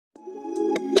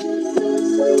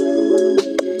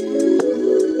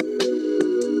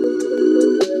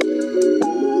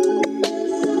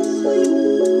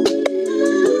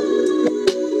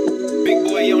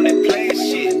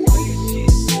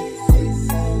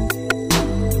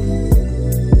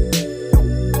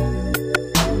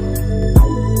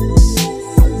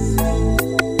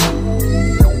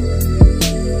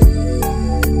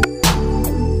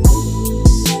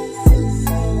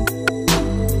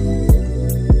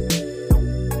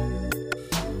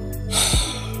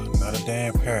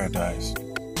paradise.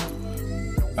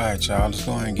 Alright, y'all, let's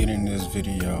go ahead and get in this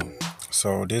video.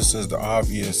 So this is the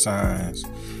obvious signs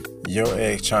your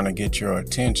ex trying to get your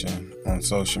attention on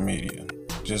social media.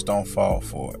 Just don't fall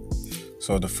for it.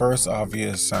 So the first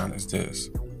obvious sign is this: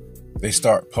 they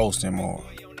start posting more.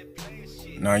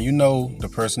 Now, you know, the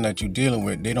person that you're dealing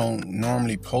with, they don't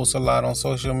normally post a lot on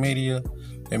social media.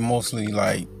 They mostly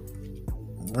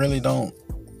really don't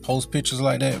post pictures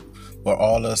like that. But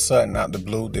all of a sudden, out the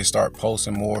blue, they start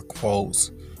posting more quotes,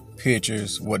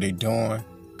 pictures, what they doing.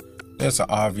 That's an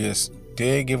obvious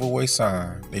dead giveaway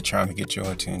sign they trying to get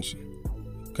your attention,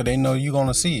 because they know you're going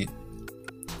to see it.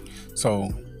 So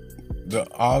the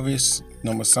obvious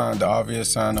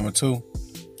sign number two,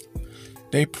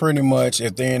 they pretty much,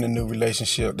 if they're in a new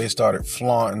relationship, they started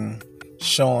flaunting,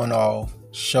 showing off,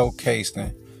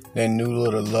 showcasing their new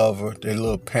little lover, their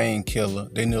little painkiller,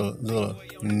 their little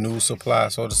new supply,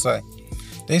 so to say.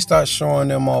 They start showing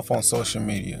them off on social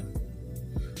media.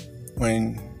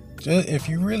 If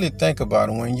you really think about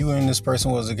it, when you and this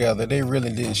person was together, they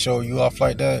really didn't show you off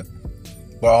like that.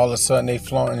 But all of a sudden, they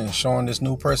flaunting and showing this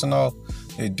new person off.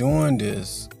 They're doing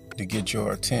this to get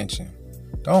your attention.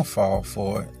 Don't fall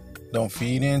for it. Don't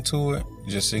feed into it.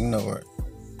 Just ignore it.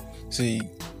 See,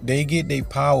 they get their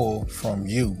power from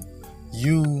you.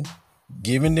 You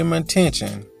giving them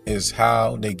attention is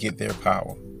how they get their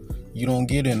power. You don't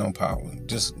get in no power.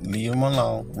 Just leave them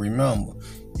alone. Remember,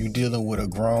 you dealing with a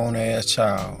grown ass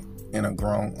child and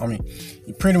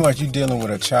pretty much you dealing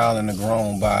with a child in a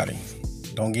grown body.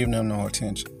 Don't give them no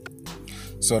attention.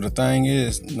 So the thing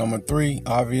is, number three,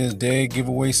 obvious dead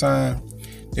giveaway sign,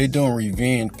 they doing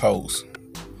revenge posts.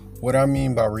 What I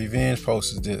mean by revenge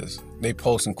posts is this: they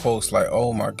posting quotes like,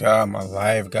 "Oh my God, my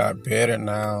life got better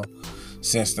now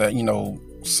since that,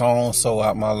 so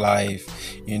out my life,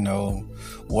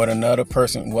 what another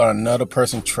person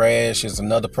trash is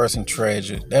another person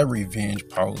treasure." That revenge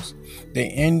post.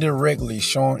 They indirectly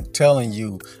telling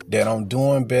you that I'm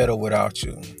doing better without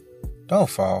you. Don't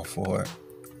fall for it.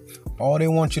 All they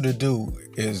want you to do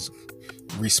is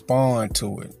respond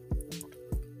to it.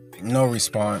 No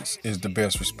response is the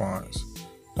best response.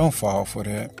 Don't fall for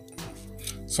that.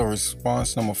 So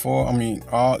response number four,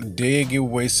 all dead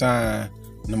giveaway sign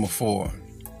number four.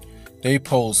 They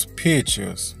post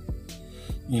pictures,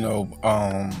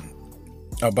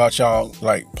 about y'all,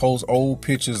 post old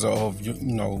pictures of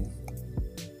the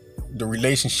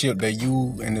relationship that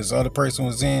you and this other person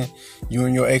was in, you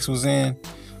and your ex was in,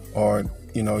 or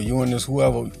you and this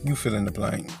whoever, you fill in the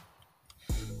blank.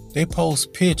 They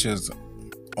post pictures,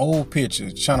 old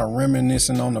pictures, trying to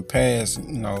reminiscing on the past,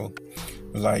 remember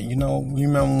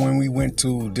when we went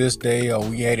to this day, or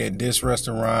we ate at this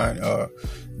restaurant, or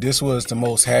this was the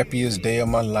most happiest day of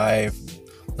my life,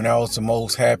 when I was the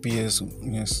most happiest,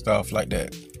 and stuff like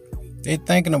that. They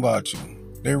thinking about you.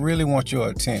 They really want your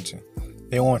attention.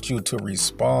 They want you to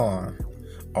respond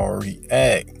or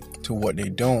react to what they're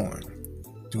doing.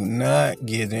 Do not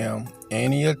give them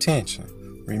any attention.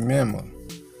 Remember,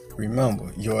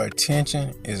 your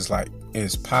attention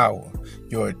is power.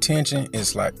 Your attention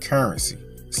is like currency.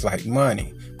 It's like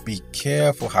money. Be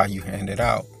careful how you hand it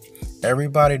out.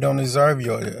 Everybody don't deserve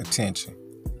your attention.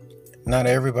 Not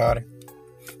everybody.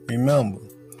 Remember,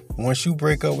 once you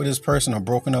break up with this person or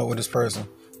broken up with this person,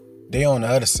 they on the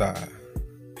other side.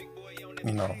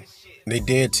 They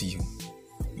dead to you.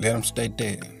 Let them stay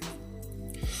dead.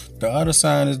 The other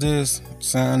sign is this,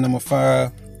 sign number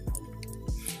five.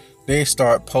 They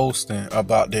start posting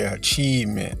about their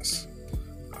achievements,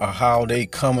 or how they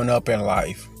coming up in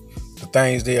life, the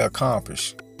things they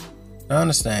accomplish. Now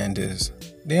understand this: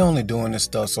 they only doing this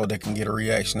stuff so they can get a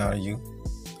reaction out of you.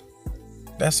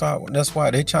 That's why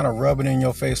they trying to rub it in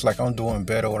your face like I'm doing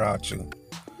better without you.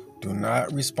 Do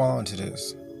not respond to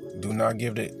this. Do not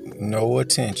give it no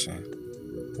attention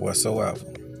whatsoever.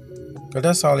 Because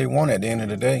that's all they want at the end of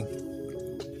the day.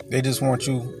 They just want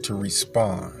you to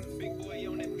respond.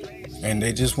 And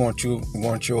they just want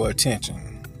your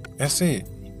attention. That's it.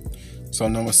 So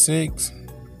number six,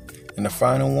 and the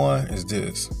final one is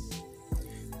this: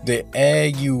 they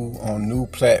add you on new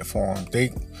platforms.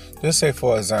 Let's say,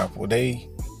 for example, they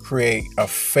create a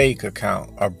fake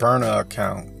account, a burner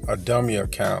account, a dummy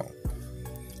account,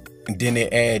 and then they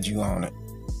add you on it.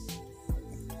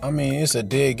 It's a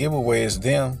dead giveaway. It's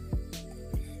them.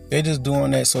 They're just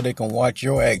doing that so they can watch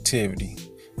your activity.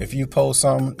 If you post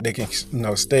something, they can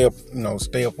stay up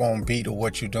on beat of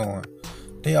what you're doing.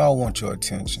 They all want your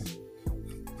attention.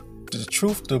 The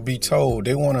truth to be told,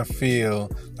 they want to feel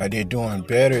like they're doing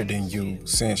better than you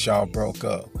since y'all broke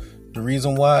up. The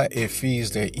reason why, it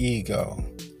feeds their ego.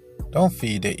 Don't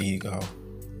feed their ego.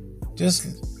 Just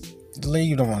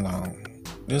leave them alone.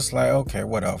 just like, okay,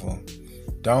 whatever.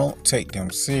 Don't take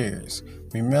them serious.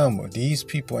 Remember, these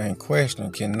people in question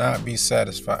cannot be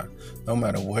satisfied. No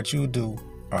matter what you do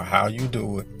or how you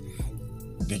do it,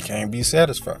 they can't be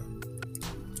satisfied.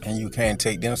 And you can't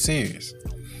take them serious.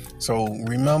 So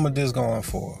remember this going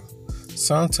forward.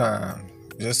 Sometimes,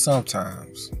 just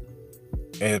sometimes,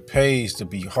 it pays to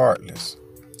be heartless.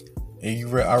 I'd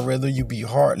rather you be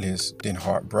heartless than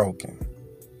heartbroken.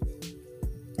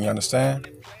 You understand?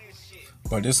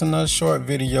 But this is another short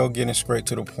video getting straight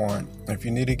to the point. If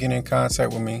you need to get in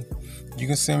contact with me, you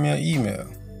can send me an email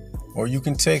or you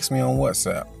can text me on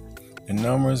WhatsApp. The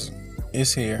numbers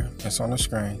is here. It's on the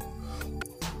screen.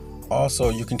 Also,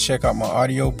 you can check out my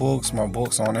audiobooks, my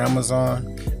books on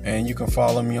Amazon, and you can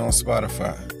follow me on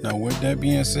Spotify. Now, with that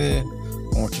being said,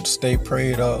 I want you to stay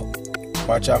prayed up,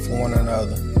 watch out for one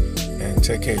another, and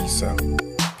take care of yourself.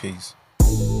 Peace.